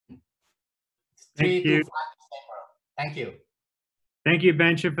Thank you. Thank you. Thank you,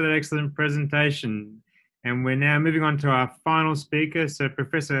 Bancha, for that excellent presentation. And we're now moving on to our final speaker, so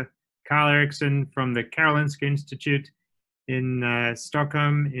Professor Karl Eriksson from the Karolinska Institute in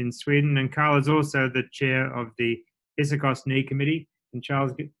Stockholm in Sweden. And Karl is also the chair of the ISAKOS Knee Committee. And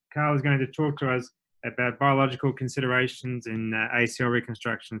Karl is going to talk to us about biological considerations in ACL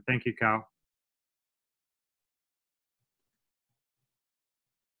reconstruction. Thank you, Karl.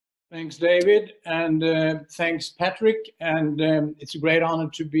 Thanks, David, and thanks, Patrick. And it's a great honor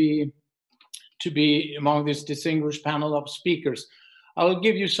to be among this distinguished panel of speakers. I'll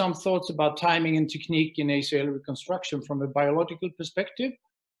give you some thoughts about timing and technique in ACL reconstruction from a biological perspective.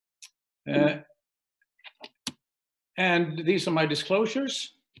 And these are my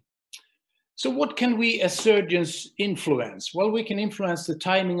disclosures. So what can we as surgeons influence? Well, we can influence the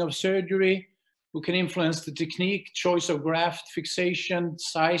timing of surgery. We can influence the technique, choice of graft, fixation,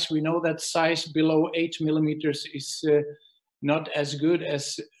 size. We know that size below 8 millimeters is not as good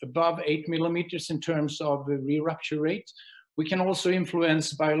as above 8 millimeters in terms of re-rupture rate. We can also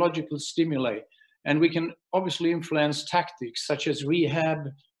influence biological stimuli, and we can obviously influence tactics such as rehab,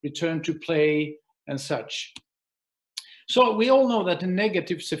 return to play, and such. So we all know that the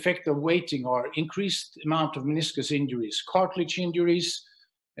negative effect of weighting are increased amount of meniscus injuries, cartilage injuries,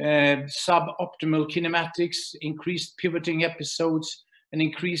 suboptimal kinematics, increased pivoting episodes, and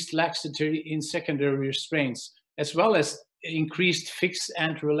increased laxity in secondary restraints, as well as increased fixed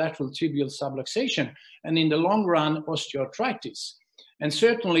anterolateral tibial subluxation, and in the long run, osteoarthritis. And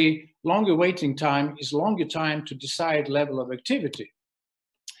certainly, longer waiting time is longer time to decide level of activity.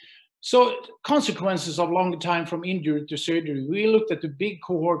 So, consequences of longer time from injury to surgery. We looked at the big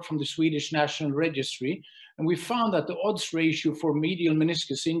cohort from the Swedish National Registry, and we found that the odds ratio for medial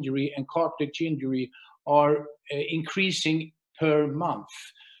meniscus injury and cartilage injury are increasing per month.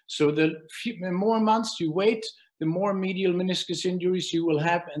 So the more months you wait, the more medial meniscus injuries you will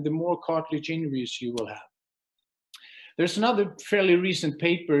have and the more cartilage injuries you will have. There's another fairly recent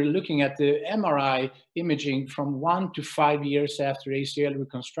paper looking at the MRI imaging from 1 to 5 years after ACL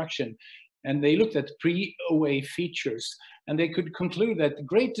reconstruction. And they looked at pre-OA features. And they could conclude that the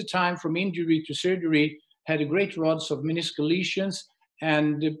greater time from injury to surgery had a greater odds of meniscal lesions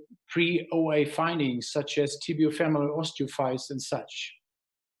and pre-OA findings, such as tibiofemoral osteophytes and such.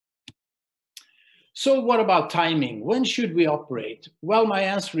 So what about timing? When should we operate? Well, my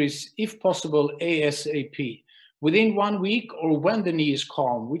answer is, if possible, ASAP. Within 1 week or when the knee is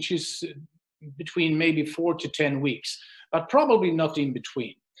calm, which is between maybe 4 to 10 weeks, but probably not in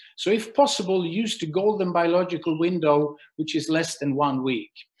between. So if possible, use the golden biological window, which is less than 1 week.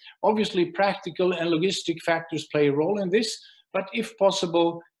 Obviously, practical and logistic factors play a role in this, but if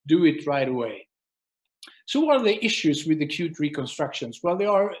possible, do it right away. So what are the issues with acute reconstructions? Well, there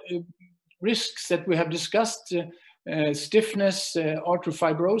are risks that we have discussed, stiffness,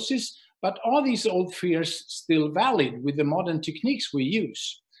 arthrofibrosis, but are these old fears still valid with the modern techniques we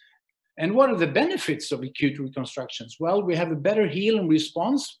use? And what are the benefits of acute reconstructions? Well, we have a better healing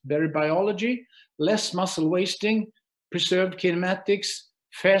response, better biology, less muscle wasting, preserved kinematics,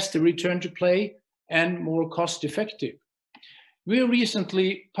 faster return to play, and more cost effective. We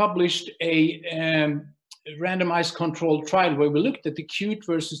recently published a randomized controlled trial where we looked at acute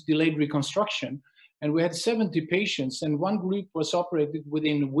versus delayed reconstruction. And we had 70 patients, and one group was operated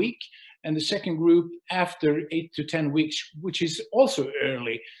within a week, and the second group after 8 to 10 weeks, which is also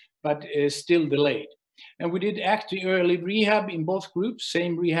early, but still delayed. And we did active early rehab in both groups,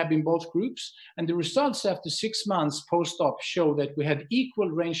 same rehab in both groups. And the results after 6 months post-op show that we had equal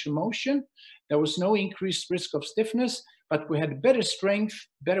range of motion. There was no increased risk of stiffness, but we had better strength,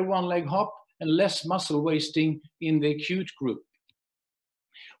 better one-leg hop, and less muscle wasting in the acute group.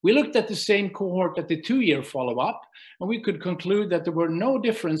 We looked at the same cohort at the 2-year follow-up, and we could conclude that there were no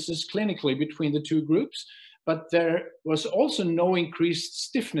differences clinically between the two groups, but there was also no increased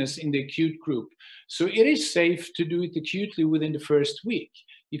stiffness in the acute group. So it is safe to do it acutely within the first week,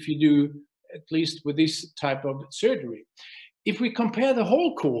 if you do at least with this type of surgery. If we compare the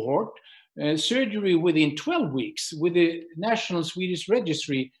whole cohort, surgery within 12 weeks with the National Swedish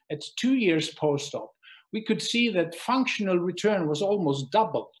Registry at 2 years post-op, we could see that functional return was almost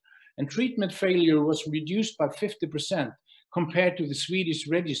doubled, and treatment failure was reduced by 50% compared to the Swedish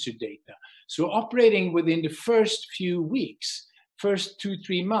registry data. So operating within the first few weeks, first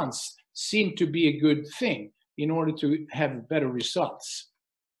 2-3 months, seemed to be a good thing in order to have better results.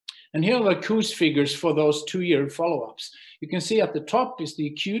 And here are the COOS figures for those 2-year follow-ups. You can see at the top is the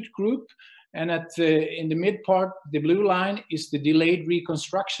acute group, and in the mid part, the blue line is the delayed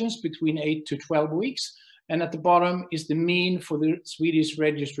reconstructions between 8 to 12 weeks. And at the bottom is the mean for the Swedish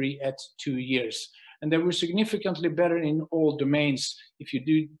registry at 2 years. And they were significantly better in all domains if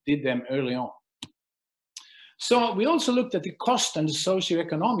you did them early on. So we also looked at the cost and the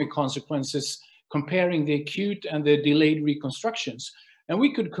socioeconomic consequences comparing the acute and the delayed reconstructions. And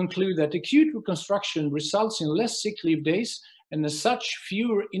we could conclude that acute reconstruction results in less sick leave days and as such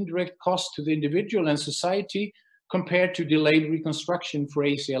fewer indirect costs to the individual and society compared to delayed reconstruction for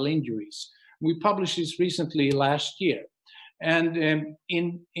ACL injuries. We published this recently last year. And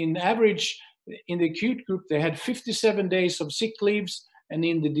in average, in the acute group, they had 57 days of sick leaves, and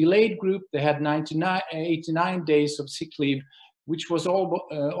in the delayed group, they had 89 days of sick leave, which was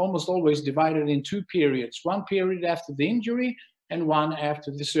almost always divided in 2 periods, 1 period after the injury and 1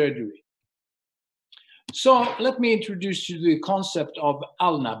 after the surgery. So let me introduce you to the concept of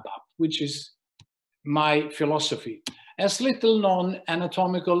ALNABAP, which is my philosophy. As little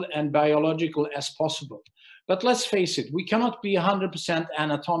non-anatomical and biological as possible. But let's face it, we cannot be 100%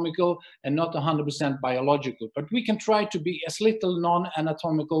 anatomical and not 100% biological, but we can try to be as little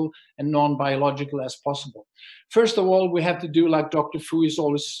non-anatomical and non-biological as possible. First of all, we have to do like Dr. Fu is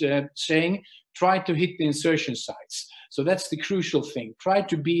always saying, try to hit the insertion sites. So that's the crucial thing. Try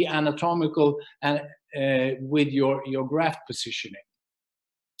to be anatomical and with your graft positioning.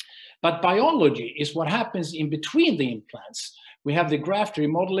 But biology is what happens in between the implants. We have the graft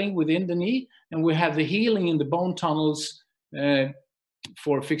remodeling within the knee, and we have the healing in the bone tunnels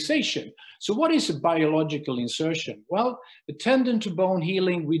for fixation. So what is a biological insertion? Well, a tendon to bone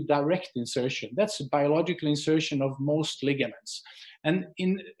healing with direct insertion. That's a biological insertion of most ligaments. And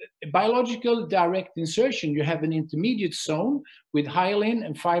in biological direct insertion, you have an intermediate zone with hyaline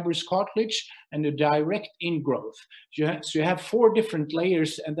and fibrous cartilage and a direct ingrowth. So you have 4 different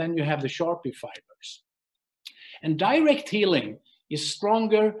layers, and then you have the Sharpie fibers. And direct healing is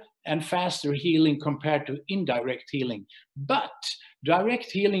stronger and faster healing compared to indirect healing. But direct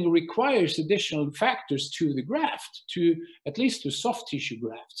healing requires additional factors to the graft, at least to soft tissue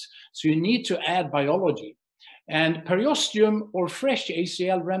grafts. So you need to add biology. And periosteum or fresh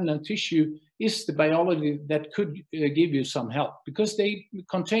ACL remnant tissue is the biology that could give you some help because they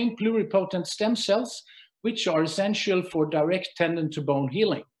contain pluripotent stem cells, which are essential for direct tendon to bone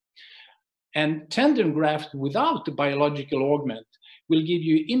healing. And tendon graft without the biological augment will give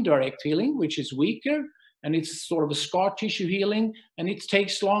you indirect healing, which is weaker, and it's sort of a scar tissue healing, and it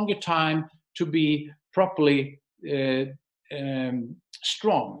takes longer time to be properly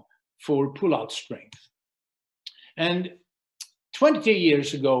strong for pull-out strength. And 20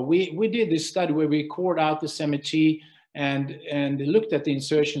 years ago, we did this study where we cored out the CMT and looked at the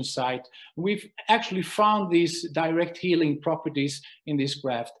insertion site. We've actually found these direct healing properties in this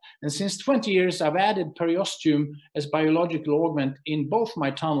graft. And since 20 years, I've added periosteum as biological augment in both my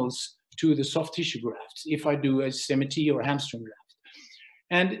tunnels to the soft tissue grafts, if I do a CMT or hamstring graft.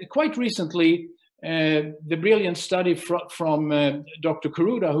 And quite recently, the brilliant study from Dr.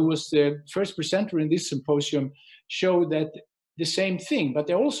 Kuruda, who was the first presenter in this symposium, showed that the same thing, but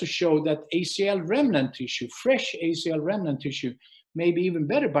they also showed that ACL remnant tissue, fresh ACL remnant tissue, may be even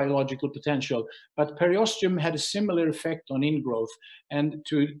better biological potential, but periosteum had a similar effect on ingrowth and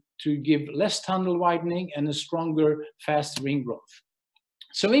to give less tunnel widening and a stronger, faster ingrowth.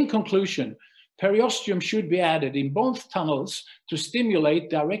 So in conclusion, periosteum should be added in both tunnels to stimulate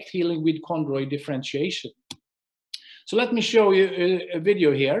direct healing with chondroid differentiation. So let me show you a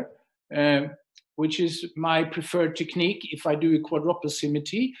video here, which is my preferred technique if I do a quadruple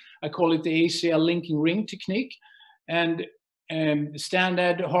CMT. I call it the ACL linking ring technique. And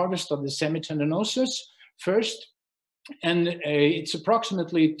standard harvest of the semitendinosus first. And it's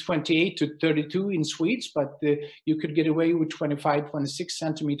approximately 28 to 32 in Swedes, but you could get away with 25, 26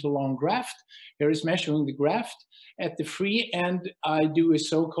 centimeter long graft. Here is measuring the graft. At the free end, I do a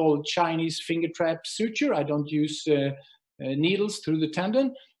so-called Chinese finger trap suture. I don't use needles through the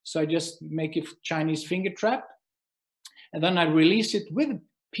tendon. So I just make a Chinese finger trap. And then I release it with a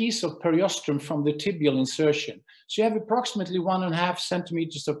piece of periosteum from the tibial insertion. So you have approximately 1.5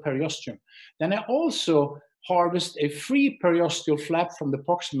 centimeters of periosteum. Then I also harvest a free periosteal flap from the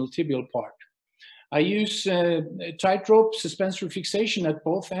proximal tibial part. I use tightrope suspensory fixation at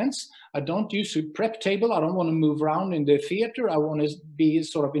both ends. I don't use a prep table. I don't want to move around in the theater. I want to be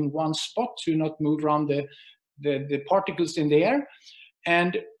sort of in one spot to not move around the particles in the air.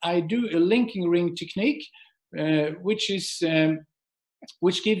 And I do a linking ring technique, which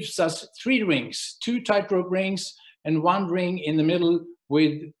gives us 3 rings, 2 tightrope rings and 1 ring in the middle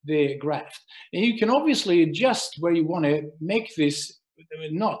with the graft. And you can obviously adjust where you want to make this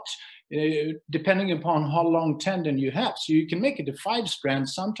knot, depending upon how long tendon you have. So you can make it a 5 strand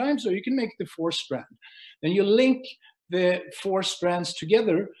sometimes, or you can make it a 4 strand. Then you link the 4 strands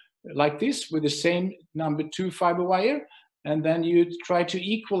together like this with the same number 2 fiber wire. And then you try to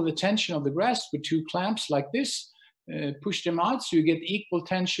equal the tension of the grafts with 2 clamps like this. Push them out so you get equal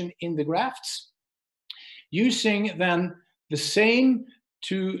tension in the grafts. Using then the same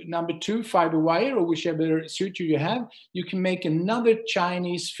number 2 fiber wire, or whichever suture you have, you can make another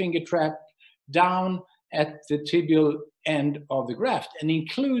Chinese finger trap down at the tibial end of the graft and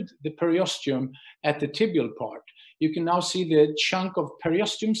include the periosteum at the tibial part. You can now see the chunk of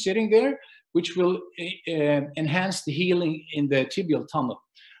periosteum sitting there, which will enhance the healing in the tibial tunnel.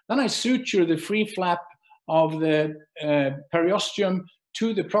 Then I suture the free flap of the periosteum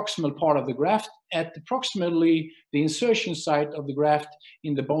to the proximal part of the graft at approximately the insertion site of the graft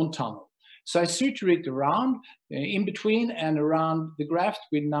in the bone tunnel. So I suture it around, in between and around the graft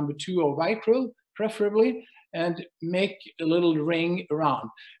with number 2 or Vicryl, preferably, and make a little ring around.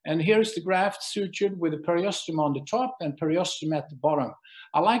 And here's the graft sutured with a periosteum on the top and periosteum at the bottom.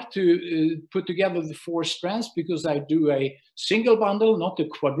 I like to put together the 4 strands because I do a single bundle, not a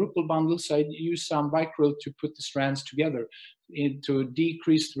quadruple bundle. So I use some Vicryl to put the strands together to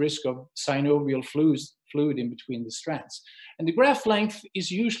decrease the risk of synovial fluid in between the strands. And the graft length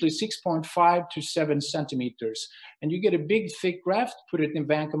is usually 6.5 to 7 centimeters. And you get a big, thick graft, put it in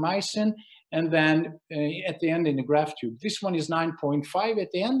vancomycin, and then at the end in the graft tube. This one is 9.5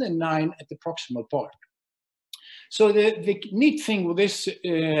 at the end and 9 at the proximal part. So the neat thing with this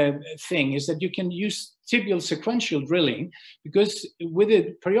thing is that you can use tibial sequential drilling, because with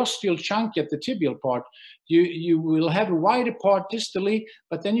a periosteal chunk at the tibial part, you will have a wider part distally,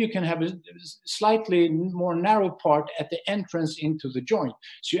 but then you can have a slightly more narrow part at the entrance into the joint.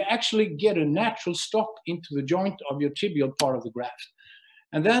 So you actually get a natural stop into the joint of your tibial part of the graft.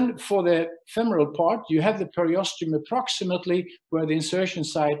 And then for the femoral part, you have the periosteum approximately where the insertion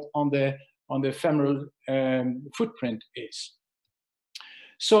site on the femoral footprint is.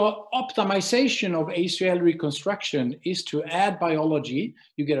 So optimization of ACL reconstruction is to add biology.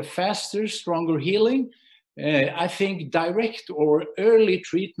 You get a faster, stronger healing. I think direct or early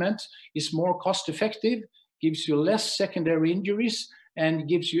treatment is more cost effective, gives you less secondary injuries, and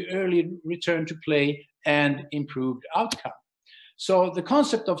gives you early return to play and improved outcome. So the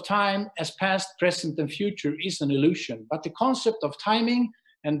concept of time as past, present, and future is an illusion, but the concept of timing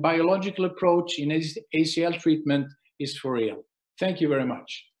and biological approach in ACL treatment is for real. Thank you very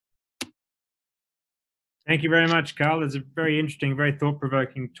much. Thank you very much, Karl. It's a very interesting, very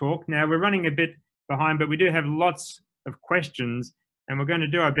thought-provoking talk. Now, we're running a bit behind, but we do have lots of questions, and we're going to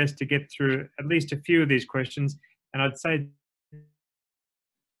do our best to get through at least a few of these questions. And I'd say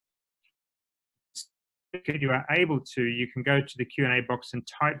if you are able to, you can go to the Q&A box and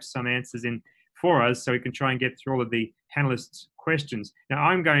type some answers in for us so we can try and get through all of the panelists' questions. Now,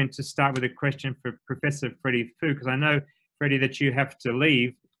 I'm going to start with a question for Professor Freddie Fu, because I know, Freddie, that you have to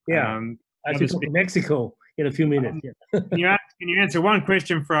leave. Yeah, I have to go to Mexico in a few minutes. Yeah. Can you answer one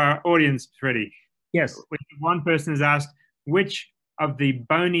question for our audience, Freddie? Yes. One person has asked, which of the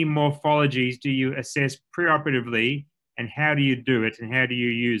bony morphologies do you assess preoperatively, and how do you do it, and how do you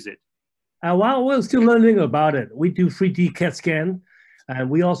use it? While we're still learning about it, we do 3D CAT scan, and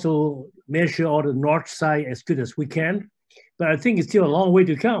we also measure all the north side as good as we can. But I think it's still a long way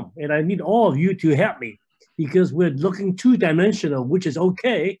to come, and I need all of you to help me, because we're looking 2-dimensional, which is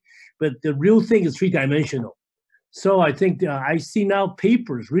okay, but the real thing is 3-dimensional. So I think I see now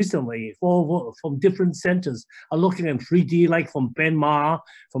papers recently from different centers are looking at 3D, like from Bancha,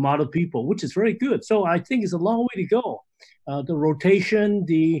 from other people, which is very good. So I think it's a long way to go. The rotation,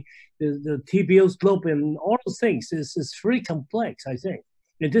 the tibial slope, and all those things is very complex, I think.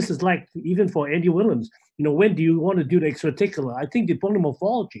 And this is like, even for Andy Williams, you know, when do you want to do the extrarticular? I think the bony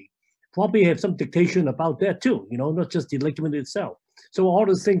morphology probably have some dictation about that too, you know, not just the ligament itself. So all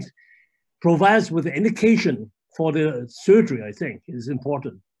those things provides with the indication for the surgery, I think, is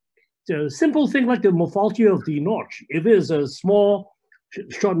important. The simple thing like the morphology of the notch, if it is a small,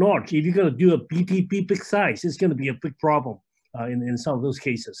 short notch, if you're going to do a BTP big size, it's going to be a big problem in some of those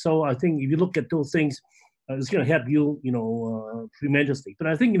cases. So I think if you look at those things, it's going to help you, you know, tremendously. But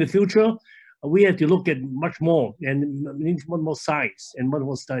I think in the future, we have to look at much more and need one more science and one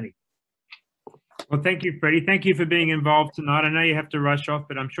more study. Well, thank you, Freddie. Thank you for being involved tonight. I know you have to rush off,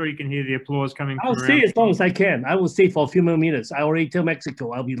 but I'm sure you can hear the applause coming from around. I'll stay as long as I can. I will stay for a few more minutes. I already tell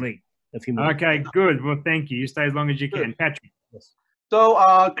Mexico I'll be late a few minutes. Okay, good. Well, thank you. You stay as long as you can. Patrick. Yes. So,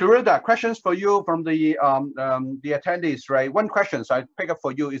 Clarida, questions for you from the attendees, right? One question I pick up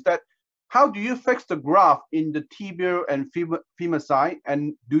for you is that, how do you fix the graft in the tibial and femur side,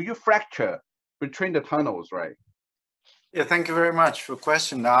 and do you fracture between the tunnels, right? Yeah, thank you very much for the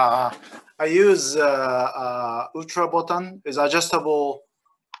question. I use ultra button, is adjustable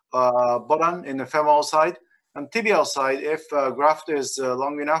button in the femoral side. And tibial side, if graft is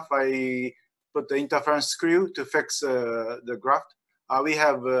long enough, I put the interference screw to fix the graft. We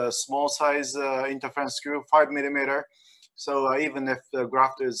have a small size interference screw, 5 millimeter. So even if the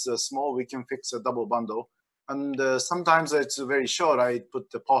graft is small, we can fix a double bundle. And sometimes it's very short, I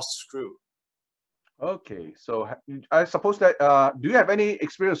put the post screw. Okay, so I suppose that, do you have any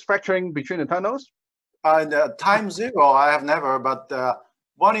experience fracturing between the tunnels? Time zero, I have never, but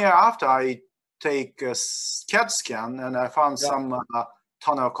 1 year after I take a CAT scan and I found some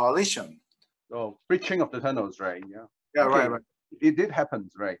tunnel coalition. Oh, breaching of the tunnels, right? Yeah. Yeah, okay. right. It did happen,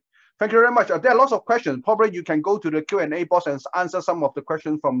 right? Thank you very much. There are lots of questions. Probably you can go to the Q&A box and answer some of the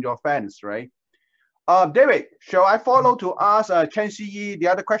questions from your fans, right? David, shall I follow to ask Chen Xiyi the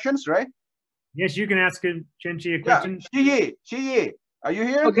other questions, right? Yes, you can ask Chen Xi a question. Yeah, Xiyi, are you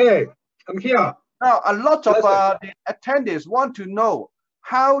here? Okay, I'm here. Now, a lot of the attendees want to know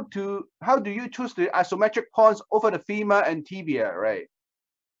how do you choose the isometric points over the femur and tibia, right?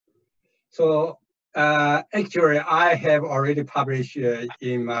 So actually, I have already published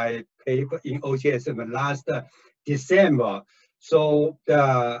in my paper in OGSM last December. So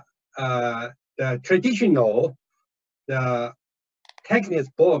the traditional techniques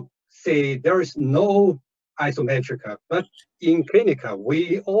book say there is no isometric, but in clinical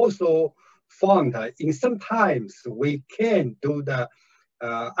we also found that in sometimes we can do the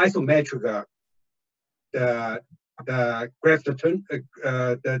isometric the graft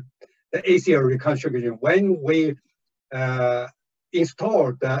the ACL reconstruction. When we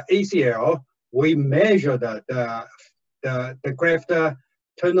install the ACL, we measure the graft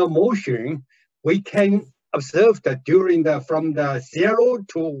tunnel motion. We can observe that during from the 0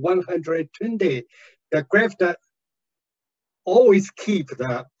 to 120, the graft always keep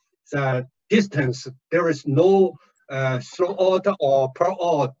the distance. There is no throughout or per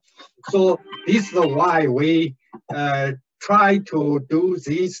out. So this is why we try to do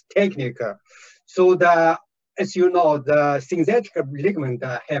this technique. So as you know, the synthetic ligament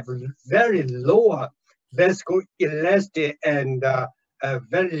have very low viscoelasticity and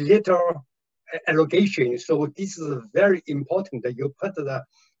very little elongation. So this is very important that you put the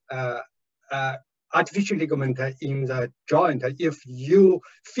artificial ligament in the joint. If you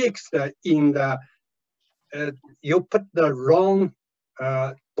fix in the, you put the wrong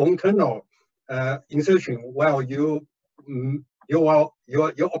bone tunnel insertion, well, your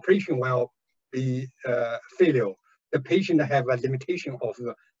operation will be failure. The patient have a limitation of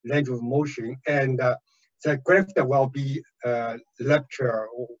range of motion, and the graft will be ruptured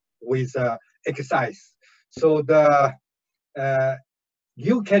with exercise. So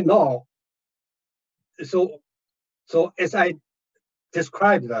you cannot. So as I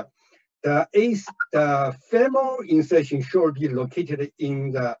described, the femoral insertion should be located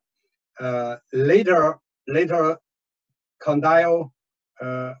in the later condyle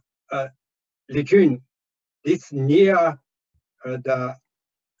region. It's near the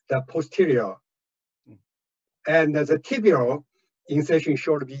posterior, and the tibial insertion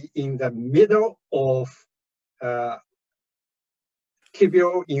should be in the middle of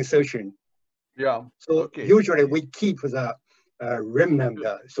tibial insertion. Yeah. So usually we keep the remnant,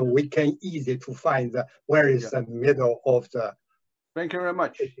 so we can easy to find where is the middle of the. Thank you very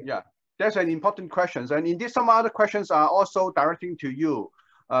much. Yeah, that's an important question. And indeed, some other questions are also directing to you.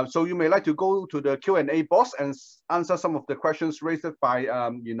 So you may like to go to the Q&A box and answer some of the questions raised by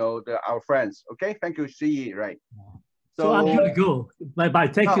our friends. Okay, thank you, Xiyi. Right. So I'm going to go. Bye bye.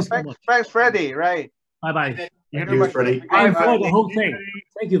 Thank you so much. Thanks, Freddie. Right. Bye bye. Thank you, Freddie. I enjoyed the whole thing.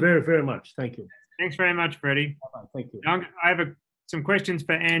 Thank you very, very much. Thank you. Thanks very much, Freddie. Bye-bye. Thank you. Now, I have some questions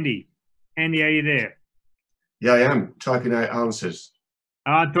for Andy. Andy, are you there? Yeah, I am typing out answers.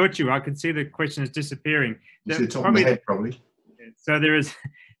 I thought you. I could see the questions disappearing. You see the top of my head, probably. So there is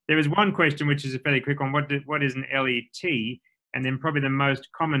one question which is a fairly quick one. What is an LET? And then probably the most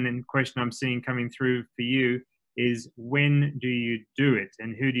common question I'm seeing coming through for you is when do you do it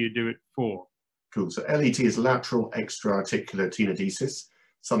and who do you do it for? Cool. So LET is lateral extra-articular tenodesis,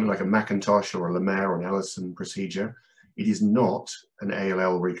 something like a McIntosh or a Lemaire or an Ellison procedure. It is not an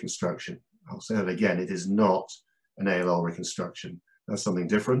ALL reconstruction. I'll say that again. It is not an ALL reconstruction. That's something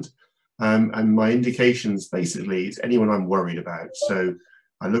different. And my indications, basically, it's anyone I'm worried about. So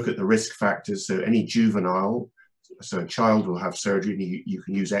I look at the risk factors. So any juvenile, so a child will have surgery, and you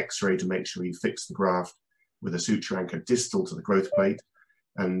can use X-ray to make sure you fix the graft with a suture anchor distal to the growth plate.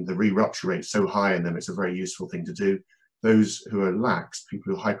 And the re-rupture rate is so high in them, it's a very useful thing to do. Those who are lax,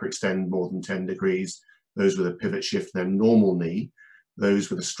 people who hyperextend more than 10 degrees, those with a pivot shift in their normal knee, those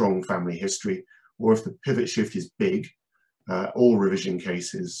with a strong family history, or if the pivot shift is big, all revision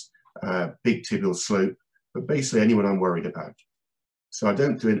cases, big tibial slope, but basically anyone I'm worried about. So I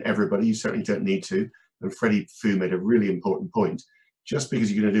don't do it in everybody, you certainly don't need to. And Freddie Fu made a really important point. Just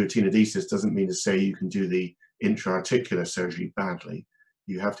because you're going to do a tenodesis doesn't mean to say you can do the intra-articular surgery badly.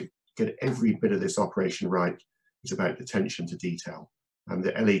 You have to get every bit of this operation right. It's about attention to detail. And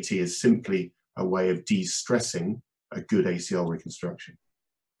the LAT is simply a way of de-stressing a good ACL reconstruction.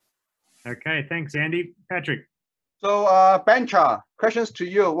 Okay, thanks, Andy. Patrick. So, Bancha, questions to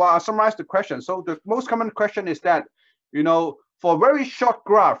you. Well, I'll summarize the question. So the most common question is that, you know, for very short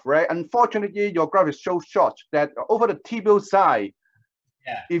graft, right? Unfortunately, your graft is so short that over the tibial side,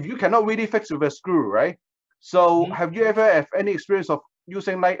 if you cannot really fix with a screw, right? So have you ever have any experience of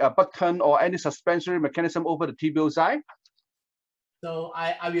using like a button or any suspensory mechanism over the tibial side? So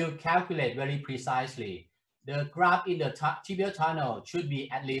I will calculate very precisely. The graft in the tibial tunnel should be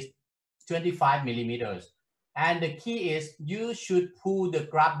at least 25 millimeters. And the key is you should pull the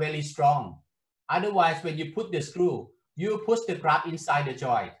graft very strong. Otherwise, when you put the screw, you push the graft inside the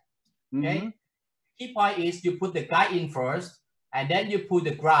joint. Okay. Key point is you put the guide in first, and then you pull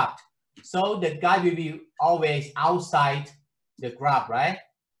the graft. So the guide will be always outside the graft, right?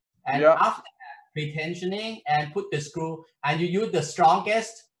 And after that, pre-tensioning and put the screw, and you use the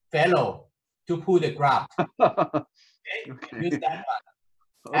strongest fellow to pull the graft. Okay. Use that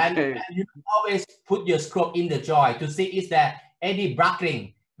one. And you always put your screw in the joint to see is there any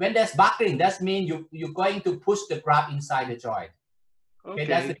buckling. When there's buckling, that means you're going to push the graft inside the joint. Okay,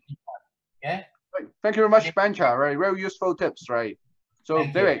 that's the key point. Okay. Thank you very much, Bancha. Right, very useful tips, right? So,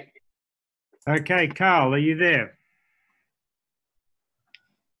 Derek. Okay, Karl, are you there?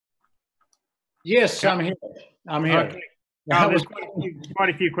 Yes, I'm here. I'm here. Okay. Karl, there's quite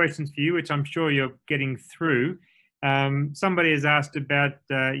a few questions for you, which I'm sure you're getting through. Somebody has asked about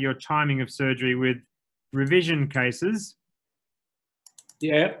your timing of surgery with revision cases.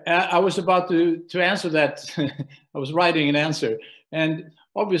 Yeah, I was about to answer that. I was writing an answer. And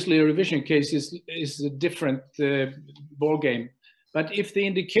obviously a revision case is a different ball game. But if the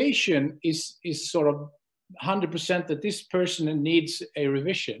indication is sort of 100% that this person needs a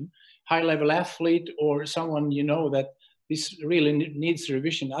revision, high-level athlete or someone you know that this really needs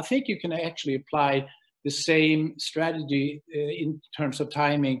revision, I think you can actually apply the same strategy in terms of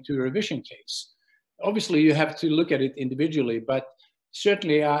timing to a revision case. Obviously, you have to look at it individually, but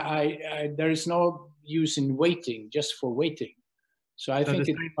certainly there is no use in waiting just for waiting. So I think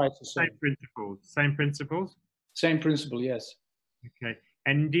it's quite the same. Same principles. Same principles? Same principle, yes. Okay.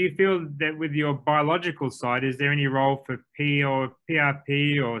 And do you feel that with your biological side, is there any role for P or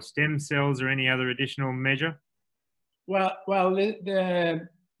PRP or stem cells or any other additional measure? Well, the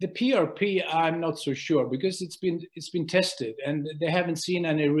PRP, I'm not so sure because it's been tested and they haven't seen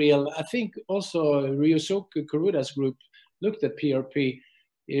any real. I think also Ryosuke Kuruda's group looked at PRP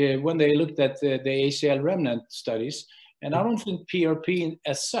when they looked at the ACL remnant studies, and I don't think PRP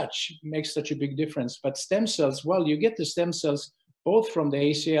as such makes such a big difference. But stem cells, well, you get the stem cells both from the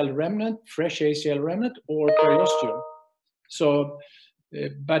ACL remnant, fresh ACL remnant, or periosteum. So,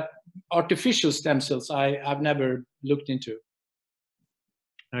 but artificial stem cells, I've never looked into.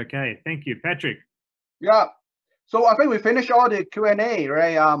 Okay, thank you. Patrick. Yeah, so I think we finished all the Q&A,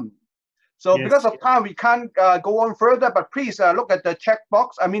 right? So because of time, we can't go on further, but please look at the chat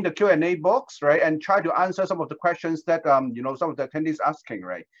box, I mean the Q&A box, right? And try to answer some of the questions that, you know, some of the attendees asking,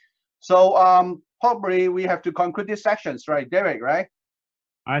 right? So probably we have to conclude these sessions, right? Derek, right?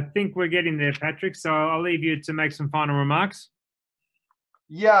 I think we're getting there, Patrick. So I'll leave you to make some final remarks.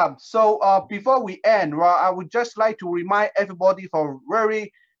 Yeah, so before we end, well, I would just like to remind everybody for a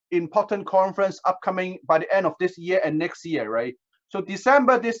very important conference upcoming by the end of this year and next year, right? So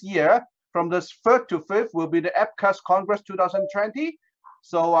December this year, from the 3rd to 5th, will be the APKASS Congress 2020.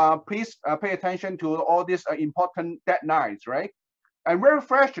 So please pay attention to all these important deadlines, right? And very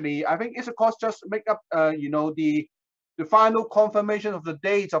freshly, I think ISAKOS just make up, you know, the final confirmation of the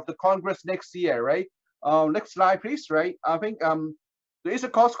dates of the Congress next year, right? Next slide, please, right? I think the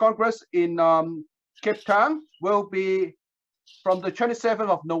ISAKOS Congress in Cape Town will be from the 27th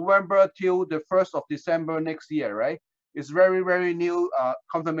of November till the 1st of December next year, right? It's very, very new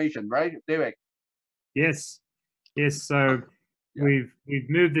confirmation, right, David? Yes, yes. So we've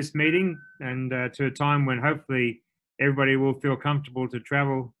moved this meeting and to a time when hopefully everybody will feel comfortable to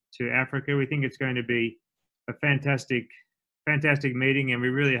travel to Africa. We think it's going to be a fantastic meeting, and we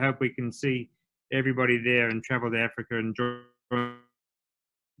really hope we can see everybody there and travel to Africa and join.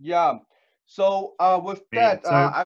 Yeah. So with that, so